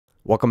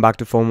Welcome back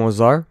to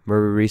FOMOZAR,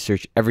 where we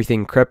research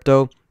everything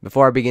crypto.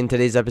 Before I begin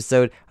today's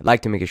episode, I'd like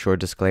to make a short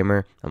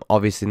disclaimer. I'm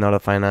obviously not a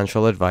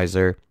financial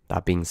advisor.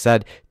 That being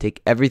said,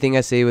 take everything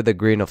I say with a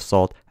grain of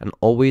salt and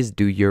always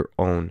do your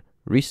own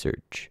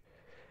research.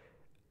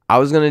 I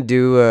was going to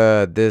do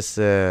this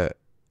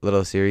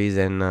little series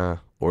in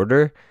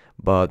order,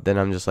 but then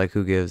I'm just like,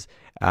 who gives?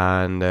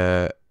 And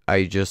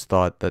I just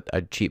thought that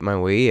I'd cheat my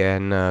way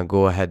and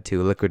go ahead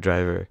to Liquid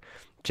Driver,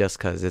 just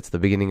because it's the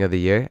beginning of the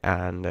year,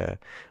 and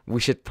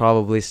we should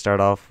probably start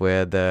off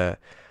with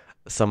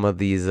some of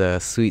these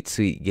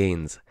sweet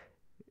gains,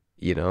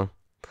 you know.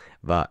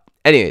 But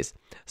anyways,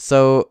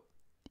 so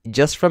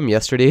just from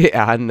yesterday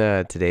and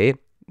today,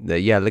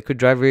 Liquid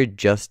Driver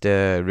just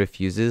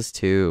refuses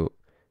to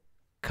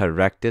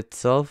correct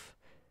itself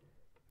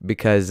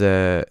because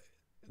the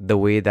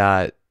way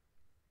that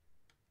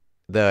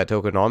the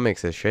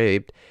tokenomics is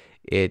shaped,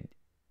 it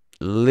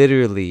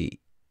literally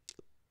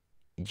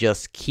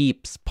just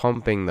keeps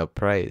pumping the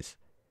price.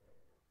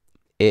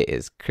 It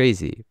is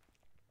crazy.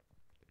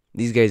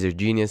 These guys are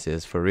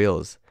geniuses for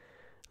reals.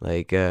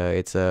 Like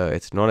it's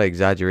not an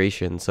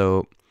exaggeration.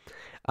 So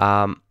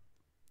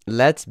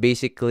let's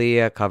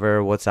basically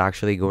cover what's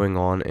actually going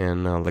on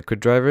in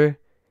Liquid Driver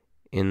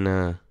in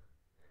a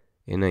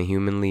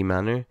humanly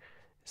manner,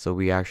 so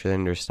we actually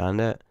understand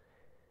it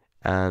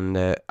and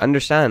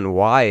understand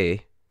why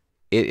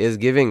it is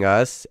giving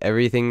us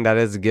everything that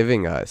it's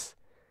giving us.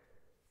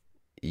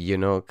 You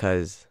know,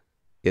 because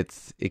it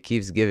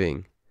keeps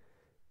giving,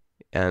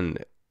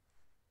 and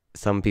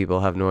some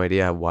people have no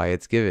idea why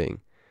it's giving,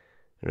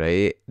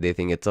 right? They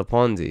think it's a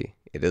Ponzi.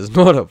 It is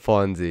not a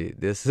Ponzi.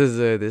 This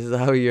is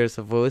how you're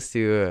supposed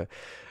to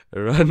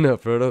run a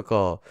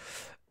protocol.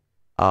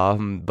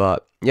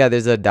 But yeah,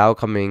 there's a DAO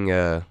coming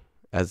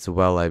as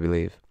well, I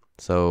believe.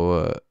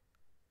 So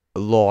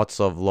lots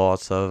of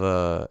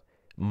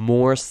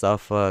more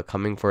stuff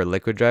coming for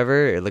Liquid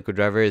Driver. Liquid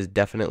Driver is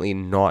definitely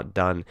not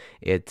done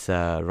its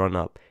run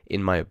up,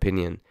 in my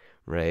opinion,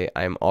 right?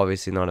 I'm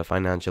obviously not a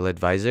financial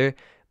advisor,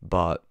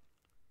 but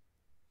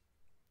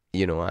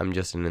you know, I'm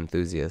just an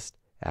enthusiast,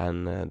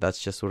 and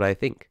that's just what I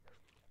think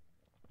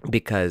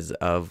because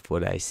of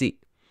what I see,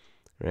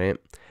 right?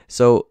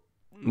 So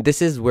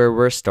this is where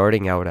we're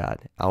starting out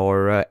at,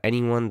 or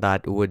anyone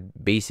that would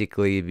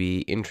basically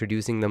be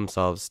introducing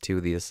themselves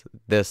to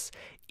this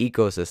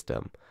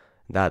ecosystem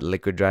that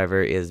Liquid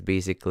Driver is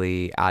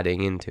basically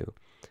adding into.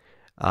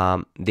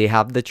 They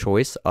have the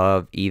choice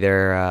of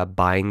either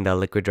buying the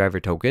Liquid Driver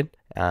token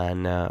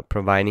and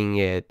providing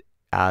it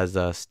as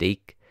a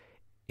stake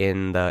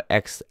in the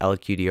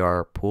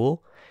XLQDR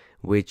pool,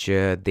 which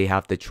they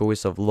have the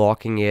choice of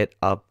locking it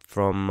up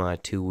from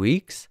 2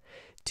 weeks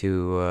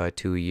to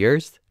 2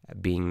 years,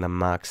 being the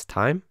max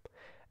time.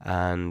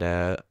 And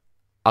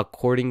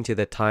according to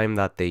the time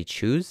that they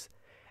choose,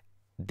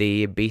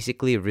 they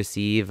basically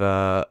receive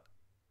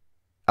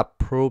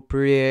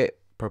appropriate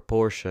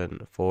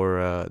proportion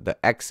for the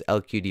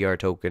XLQDR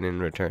token in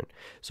return.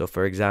 So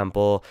for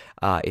example,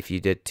 if you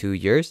did 2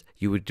 years,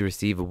 you would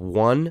receive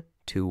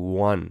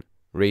 1-to-1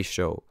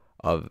 ratio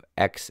of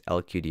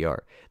XLQDR.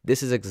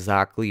 This is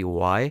exactly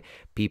why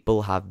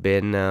people have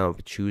been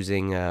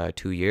choosing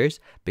 2 years,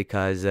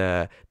 because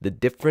the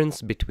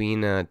difference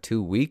between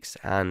 2 weeks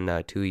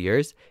and 2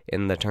 years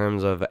in the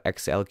terms of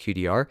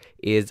XLQDR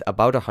is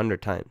about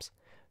 100 times.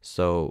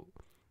 So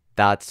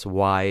that's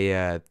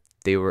why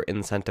they were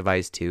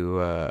incentivized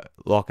to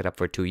lock it up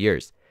for 2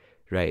 years,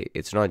 right?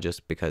 It's not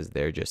just because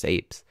they're just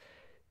apes,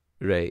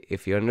 right?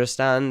 If you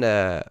understand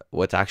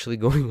what's actually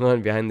going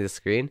on behind the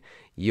screen,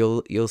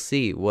 you'll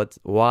see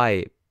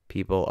why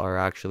people are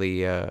actually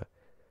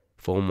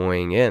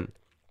FOMOing in,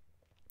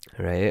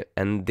 right?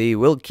 And they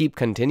will keep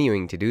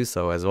continuing to do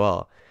so as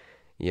well,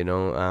 you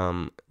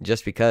know,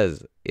 just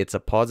because it's a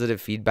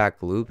positive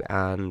feedback loop,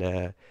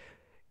 and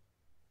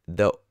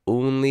the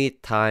only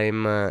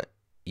time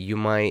you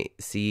might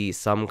see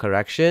some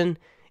correction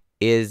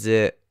is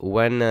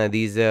when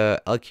these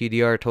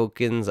LQDR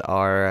tokens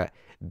are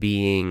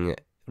being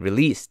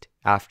released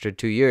after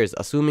 2 years,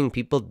 assuming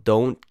people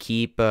don't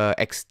keep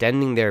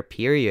extending their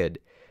period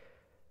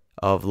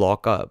of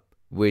lockup,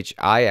 which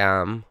I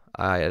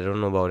don't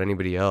know about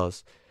anybody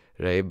else,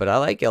 right? But I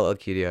like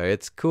LQDR.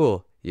 It's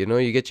cool. You know,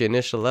 you get your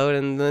initial out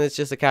and then it's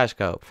just a cash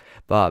cow.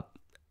 But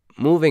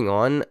moving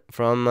on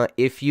from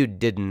if you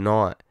did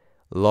not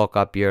lock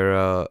up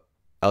your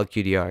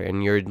LQDR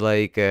and you're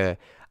like, I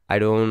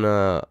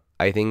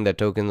think the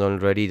token's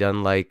already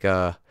done like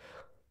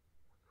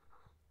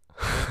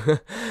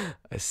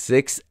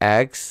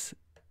 6x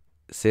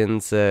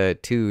since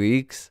 2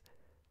 weeks.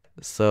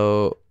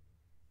 So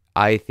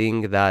I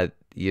think that,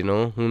 you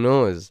know, who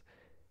knows,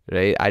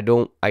 right? I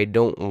don't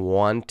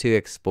want to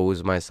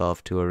expose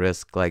myself to a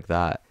risk like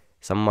that.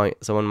 Someone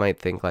might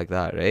think like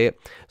that, right?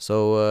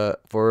 So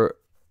for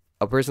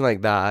a person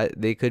like that,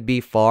 they could be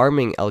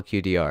farming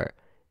LQDR,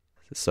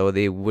 so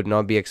they would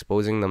not be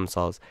exposing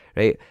themselves,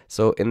 right?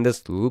 So in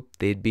this loop,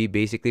 they'd be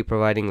basically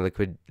providing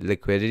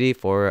liquidity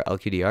for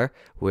LQDR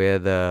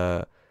with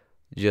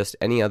just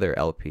any other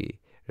LP,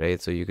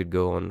 right? So you could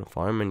go on a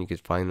farm and you could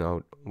find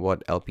out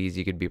what LPs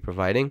you could be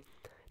providing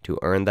to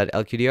earn that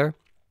LQDR.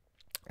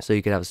 So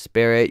you could have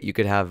Spirit, you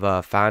could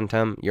have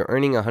Fantom. You're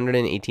earning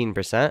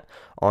 118%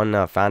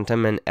 on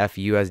Fantom and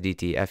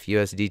FUSDT.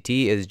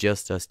 FUSDT is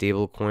just a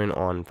stable coin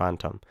on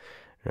Fantom,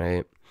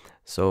 right?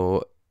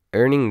 So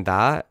earning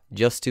that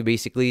just to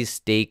basically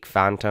stake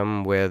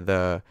Fantom with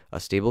a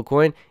stable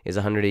coin is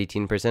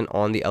 118%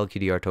 on the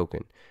LQDR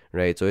token,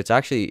 right? So it's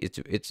actually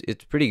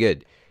it's pretty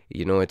good.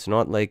 You know, it's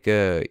not like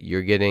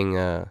you're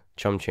getting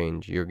chump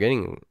change. You're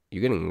getting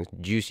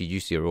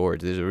juicy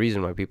rewards. There's a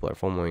reason why people are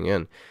FOMOing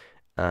in,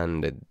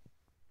 and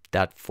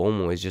that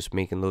FOMO is just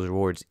making those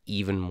rewards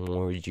even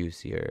more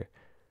juicier.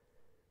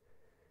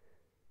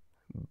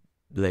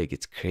 Like,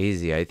 it's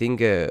crazy. I think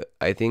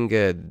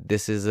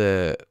this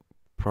is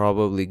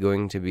probably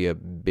going to be a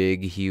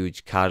big,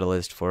 huge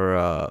catalyst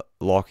for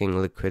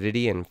locking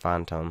liquidity in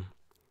Fantom,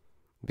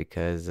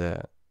 because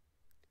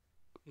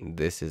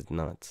this is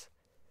nuts.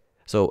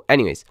 So,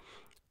 anyways,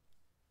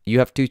 you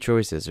have two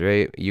choices,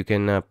 right? You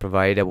can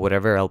provide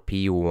whatever LP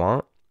you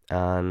want,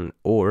 and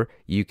or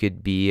you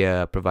could be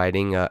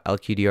providing a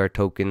LQDR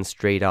token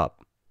straight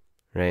up,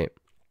 right?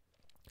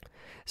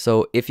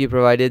 So if you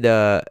provided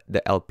the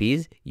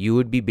LPs, you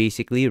would be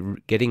basically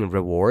getting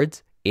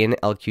rewards in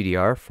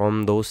LQDR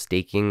from those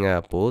staking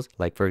pools.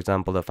 Like, for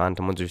example, the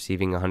Fantom was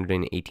receiving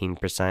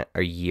 118%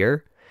 a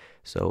year.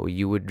 So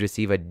you would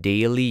receive a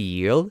daily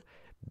yield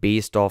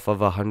based off of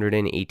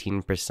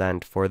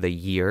 118% for the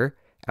year.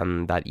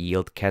 And that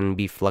yield can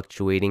be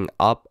fluctuating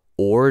up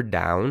or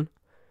down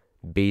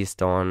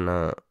based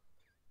on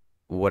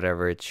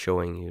whatever it's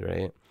showing you,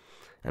 right?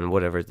 And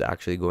whatever is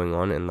actually going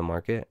on in the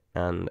market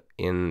and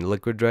in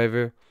Liquid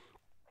Driver.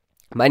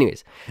 But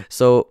anyways,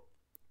 so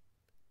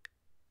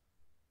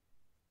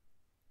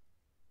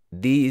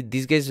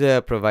these guys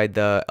provide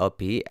the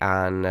LP,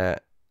 and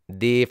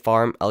they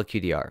farm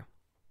LQDR,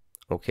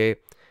 okay?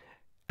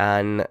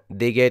 And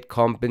they get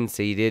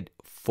compensated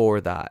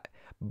for that.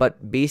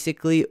 But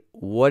basically,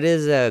 what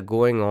is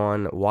going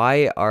on?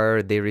 Why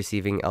are they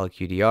receiving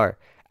LQDR?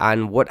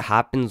 And what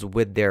happens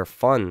with their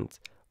funds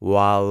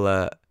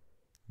while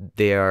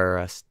they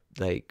are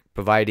like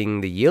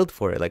providing the yield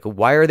for it? Like,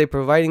 why are they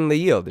providing the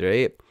yield,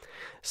 right?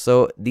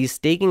 So these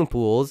staking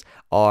pools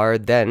are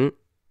then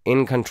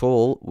in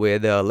control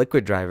with a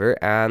Liquid Driver,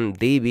 and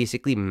they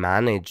basically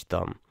manage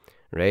them,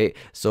 right?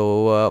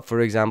 So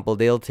for example,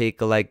 they'll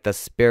take like the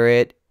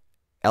Spirit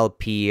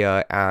LP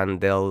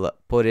and they'll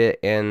put it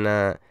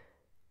in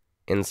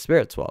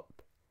Spirit Swap,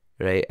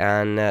 right?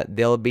 And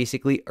they'll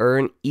basically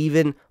earn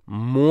even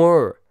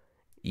more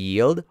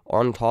yield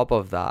on top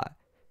of that,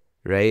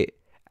 right?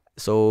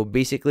 So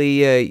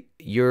basically,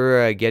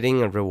 you're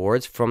getting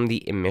rewards from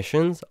the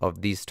emissions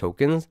of these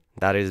tokens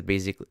that is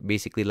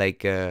basically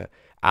like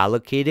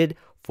allocated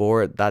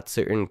for that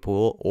certain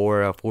pool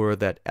or for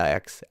that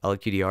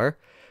LQDR.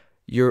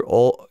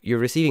 You're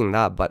receiving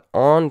that, but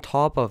on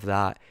top of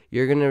that,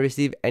 you're gonna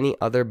receive any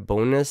other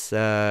bonus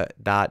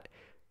that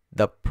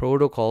the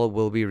protocol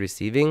will be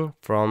receiving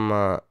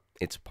from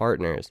its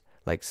partners,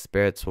 like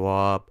Spirit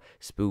Swap,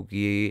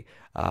 Spooky,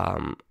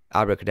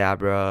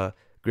 Abracadabra,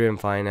 Grim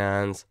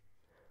Finance,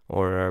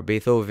 or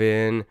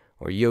Beethoven,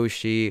 or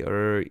Yoshi,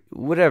 or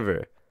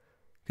whatever.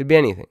 Could be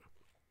anything,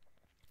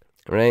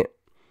 right?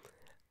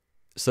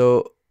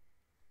 So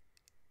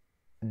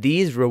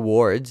these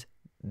rewards,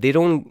 they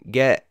don't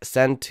get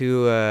sent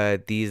to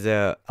these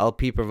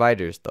LP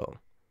providers though.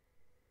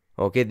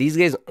 Okay, these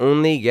guys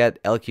only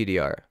get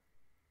LQDR,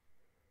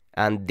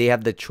 and they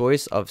have the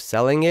choice of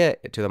selling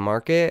it to the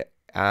market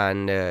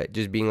and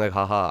just being like,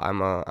 haha,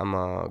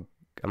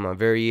 I'm a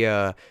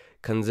very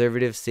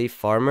conservative, safe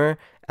farmer,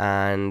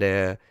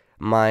 and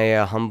my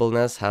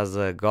humbleness has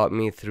got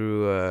me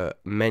through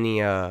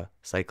many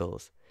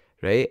cycles,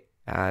 right?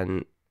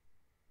 And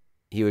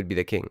he would be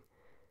the king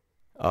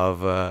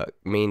of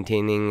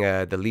maintaining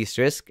the least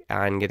risk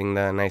and getting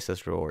the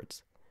nicest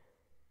rewards.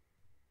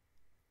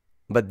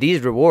 But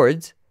these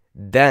rewards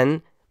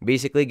then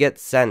basically get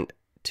sent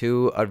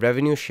to a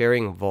revenue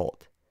sharing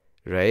vault,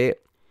 right?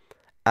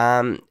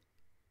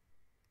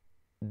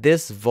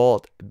 This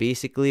vault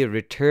basically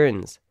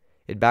returns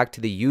it back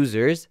to the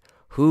users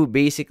who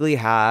basically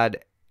had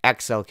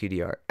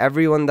XLQDR.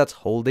 Everyone that's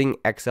holding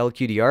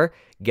XLQDR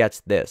gets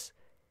this.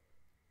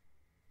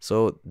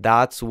 So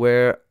that's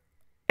where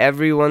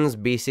everyone's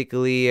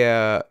basically,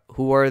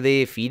 who are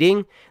they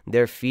feeding?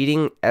 They're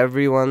feeding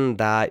everyone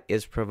that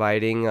is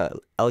providing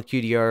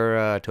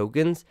LQDR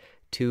tokens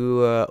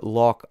to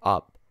lock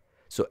up.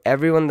 So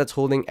everyone that's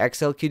holding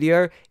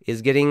XLQDR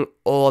is getting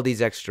all these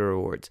extra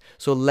rewards.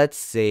 So let's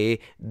say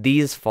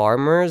these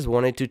farmers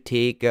wanted to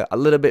take a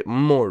little bit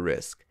more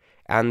risk,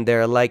 and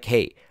they're like,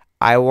 hey,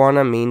 I want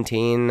to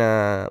maintain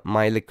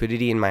my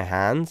liquidity in my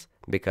hands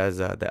because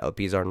the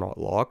LPs are not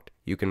locked.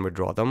 You can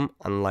withdraw them,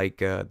 unlike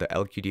the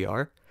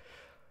LQDR.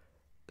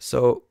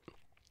 So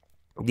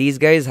these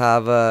guys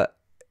have the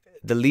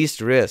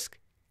least risk,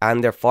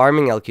 and they're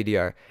farming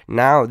LQDR.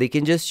 Now they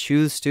can just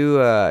choose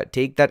to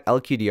take that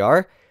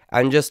LQDR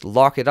and just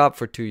lock it up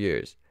for 2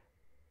 years.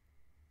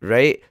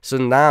 right? So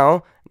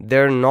now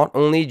they're not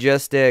only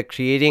just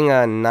creating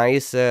a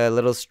nice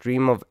little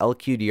stream of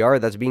LQDR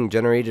that's being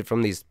generated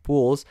from these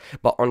pools,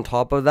 but on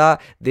top of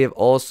that, they've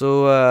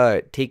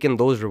also taken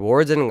those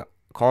rewards and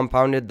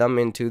compounded them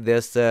into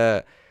this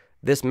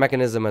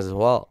mechanism as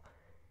well,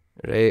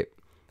 right?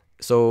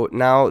 So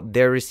now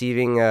they're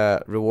receiving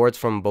rewards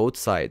from both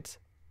sides,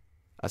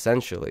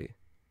 essentially,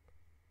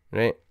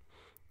 right?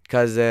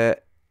 Because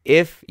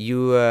if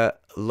you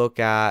look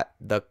at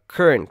the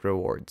current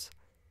rewards,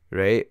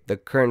 right? The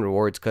current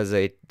rewards, because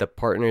the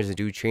partners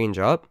do change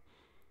up.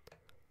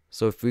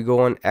 So if we go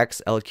on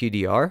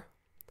XLQDR,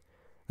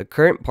 the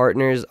current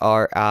partners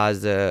are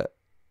as as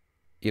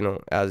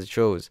it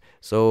shows.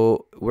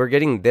 So we're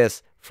getting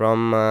this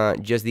from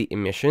just the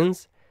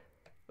emissions.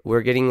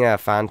 We're getting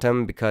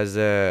Fantom because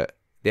they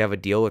have a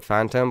deal with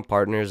Fantom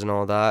partners and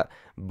all that.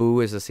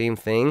 Boo is the same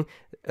thing.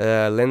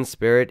 Lin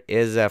Spirit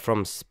is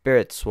from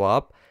Spirit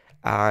Swap,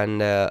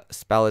 and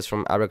Spell is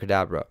from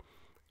Abracadabra,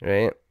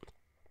 right?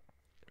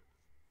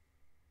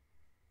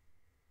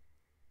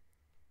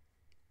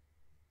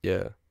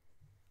 Yeah,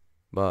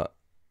 but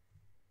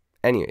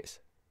anyways,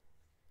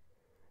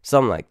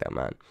 something like that,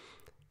 man.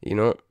 You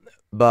know,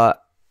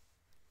 but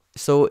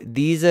so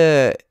these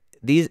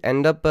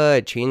end up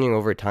changing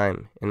over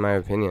time, in my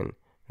opinion,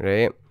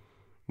 right?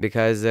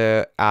 Because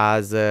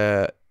as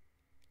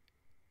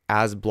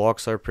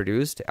blocks are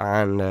produced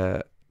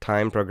and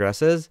time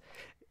progresses,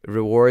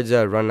 rewards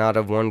run out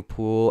of one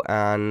pool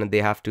and they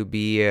have to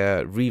be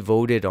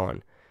re-voted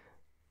on,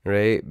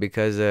 right?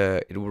 Because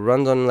it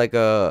runs on like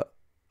a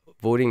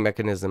voting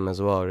mechanism as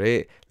well,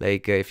 right?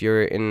 Like if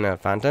you're in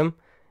Fantom,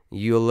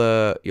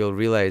 you'll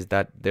realize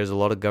that there's a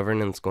lot of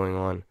governance going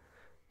on,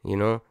 you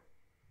know,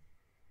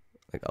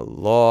 like a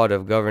lot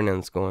of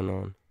governance going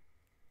on.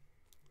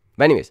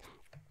 But anyways,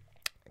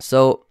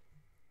 so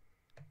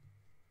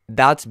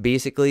that's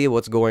basically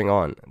what's going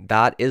on.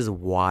 That is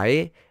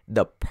why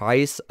the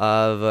price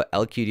of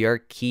LQDR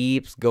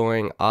keeps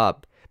going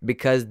up,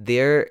 because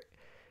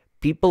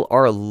people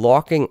are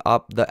locking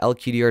up the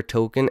LQDR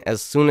token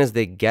as soon as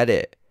they get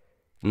it.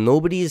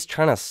 Nobody's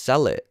trying to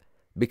sell it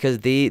because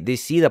they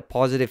see the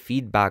positive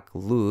feedback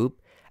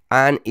loop,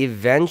 and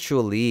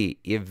eventually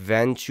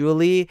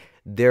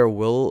there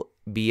will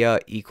be a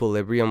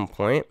equilibrium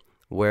point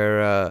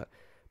where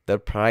the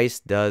price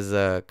does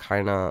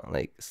kind of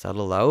like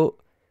settle out,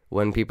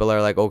 when people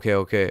are like,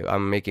 okay,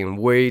 I'm making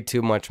way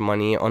too much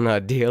money on a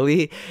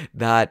daily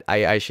that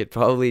I should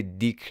probably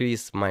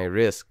decrease my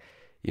risk.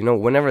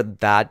 Whenever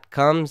that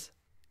comes,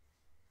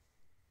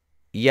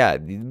 yeah,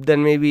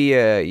 then maybe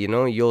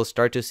you'll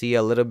start to see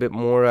a little bit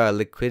more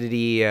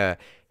liquidity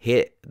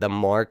hit the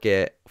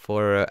market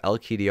for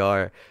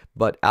LQDR.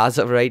 But as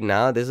of right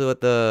now, this is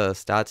what the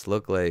stats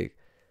look like,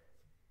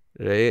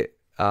 right?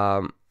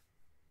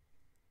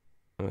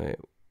 Wait.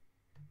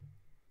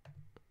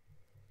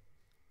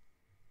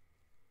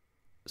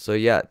 So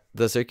yeah,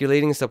 the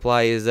circulating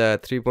supply is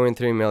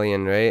 3.3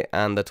 million, right?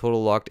 And the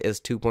total locked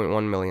is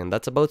 2.1 million.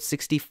 That's about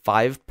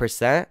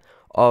 65%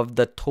 of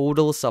the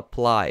total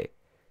supply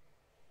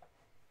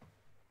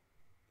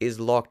is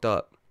locked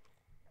up.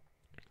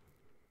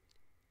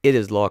 It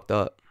is locked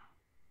up.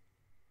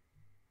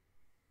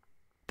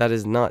 That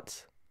is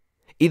nuts.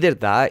 Either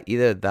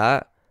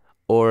that,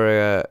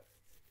 or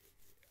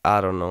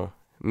I don't know.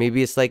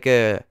 Maybe it's like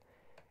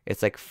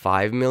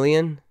 5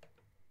 million,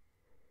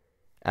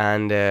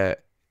 and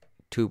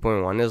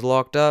 2.1 is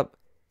locked up,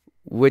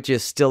 which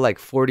is still like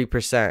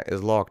 40%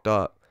 is locked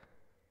up.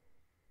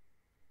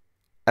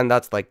 And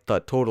that's like the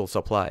total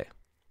supply.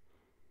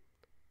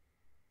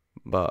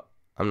 But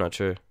I'm not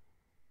sure.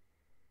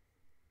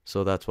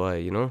 So that's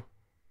why,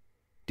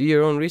 do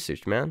your own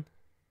research, man.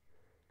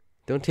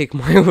 Don't take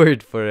my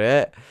word for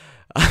it.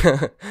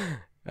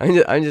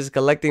 I'm just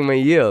collecting my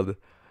yield.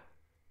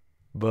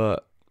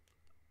 But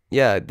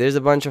yeah, there's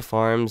a bunch of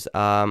farms.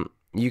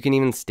 You can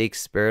even stake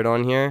Spirit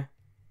on here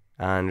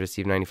and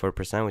receive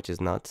 94%, which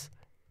is nuts.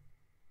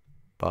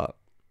 But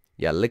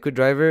yeah, Liquid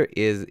Driver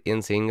is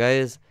insane,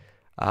 guys.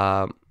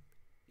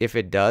 If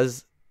it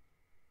does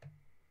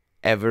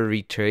ever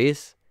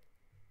retrace,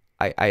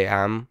 I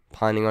am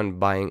planning on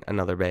buying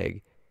another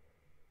bag,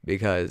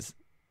 because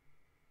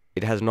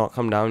it has not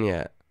come down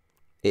yet.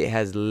 It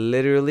has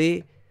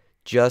literally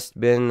just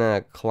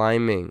been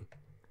climbing.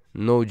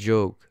 No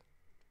joke.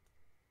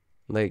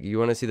 Like, you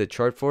want to see the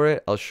chart for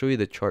it? I'll show you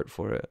the chart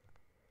for it.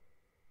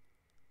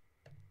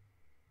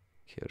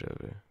 Okay,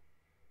 whatever.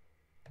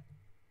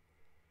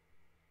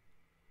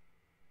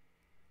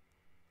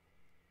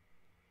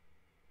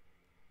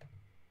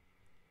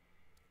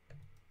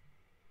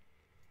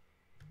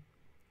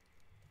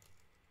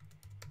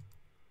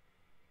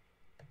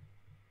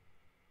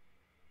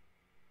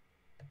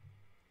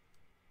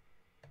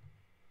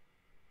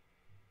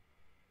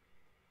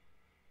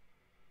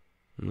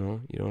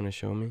 No, you don't want to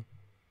show me?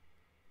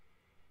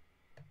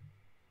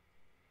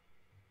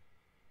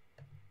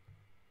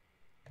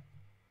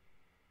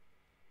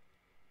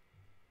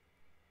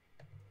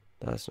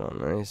 That's not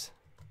nice.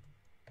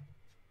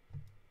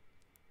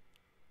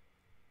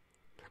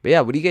 But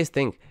yeah, what do you guys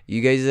think?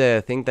 You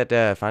guys think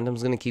that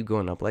Phantom's gonna keep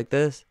going up like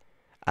this?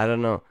 I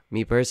don't know.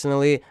 Me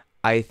personally,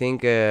 I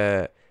think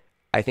Phantom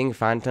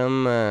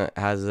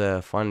has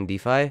a fun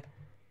DeFi,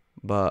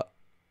 but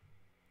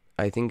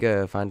I think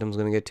Phantom's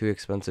gonna get too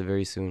expensive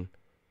very soon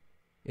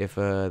if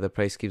the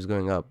price keeps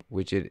going up,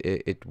 which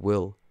it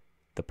will.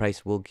 The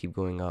price will keep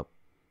going up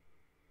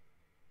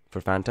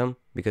for Fantom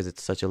because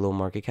it's such a low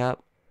market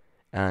cap,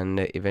 and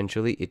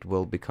eventually it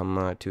will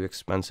become too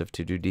expensive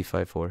to do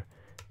DeFi for.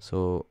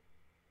 So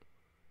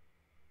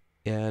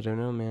yeah, I don't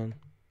know, man.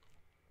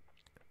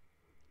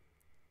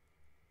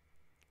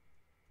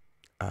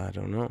 I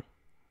don't know.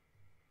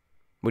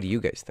 What do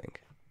you guys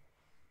think?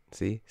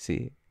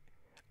 See,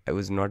 I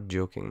was not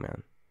joking,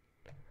 man.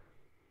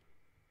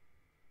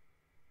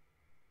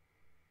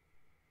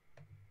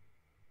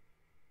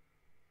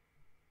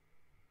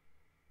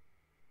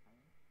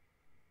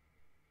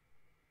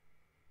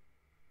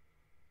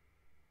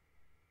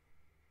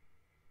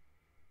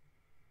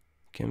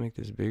 Can't make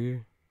this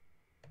bigger.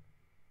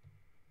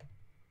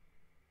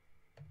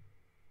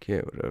 Okay,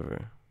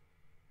 whatever.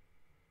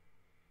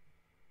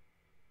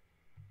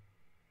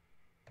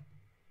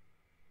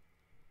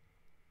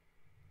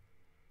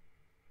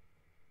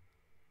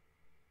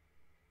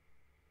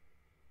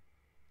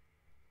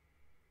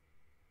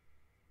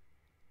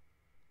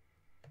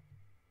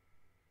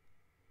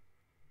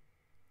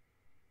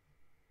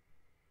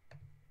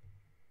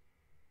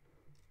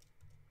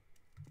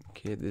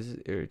 Okay, this is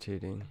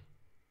irritating.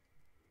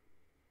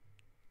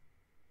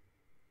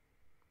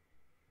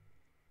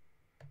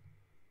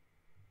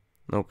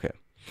 Okay.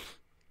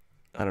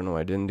 I don't know.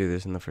 I didn't do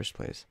this in the first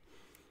place.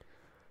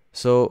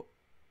 So,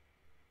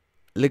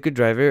 Liquid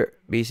Driver,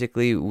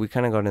 basically, we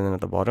kind of got in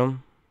at the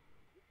bottom.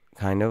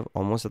 Kind of,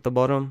 almost at the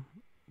bottom.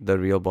 The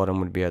real bottom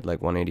would be at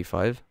like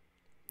 185.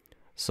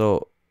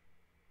 So,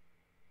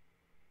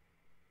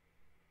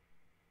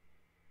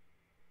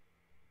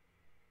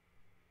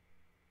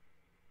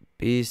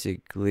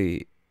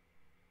 basically,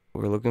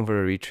 we're looking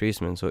for a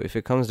retracement. So, if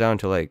it comes down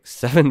to like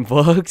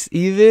 $7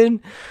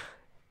 even,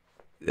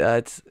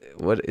 that's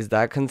what is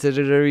that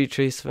considered a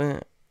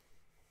retracement?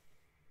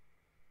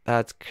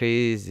 That's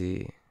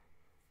crazy.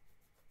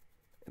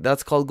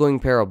 That's called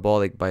going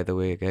parabolic, by the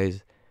way,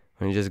 guys.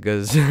 When it just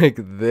goes like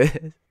this,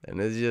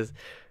 and it's just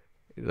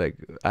like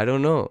I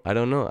don't know. I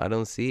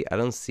don't see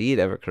it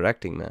ever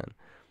correcting, man.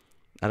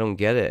 I don't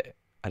get it.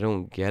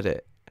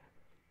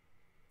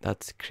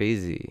 That's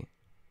crazy.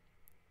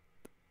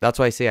 That's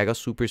why I say I got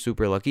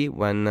super lucky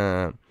when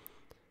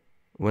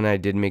I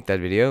did make that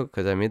video,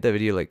 because I made that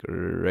video like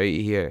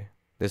right here.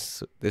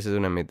 This is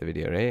when I made the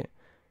video, right?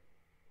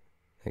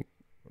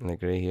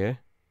 Like right here.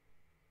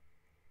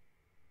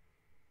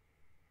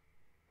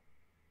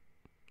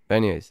 But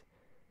anyways,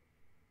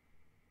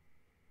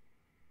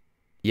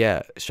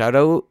 yeah, shout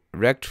out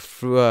wrecked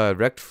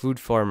food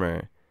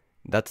farmer.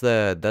 That's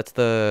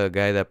the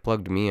guy that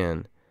plugged me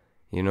in.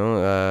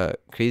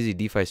 Crazy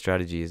DeFi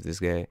strategies, this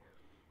guy.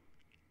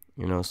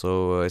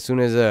 So as soon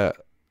as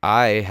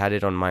I had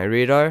it on my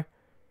radar,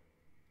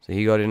 so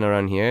he got in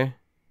around here.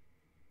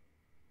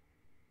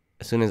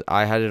 As soon as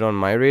I had it on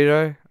my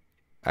radar,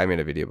 I made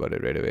a video about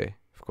it right away,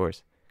 of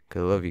course,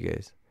 because I love you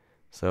guys.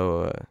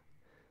 So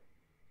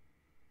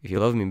if you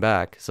love me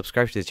back,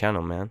 subscribe to the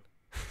channel, man.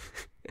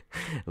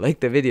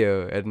 Like the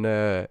video,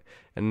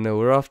 and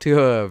we're off to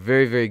a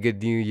very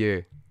good new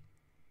year.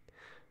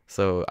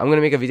 So I'm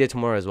gonna make a video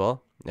tomorrow as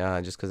well,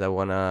 just because I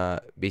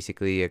wanna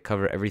basically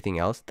cover everything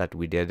else that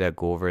we did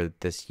go over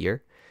this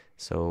year.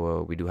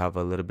 So we do have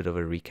a little bit of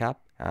a recap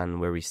and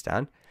where we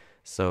stand.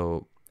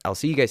 So I'll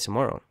see you guys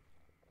tomorrow.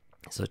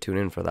 So tune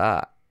in for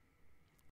that.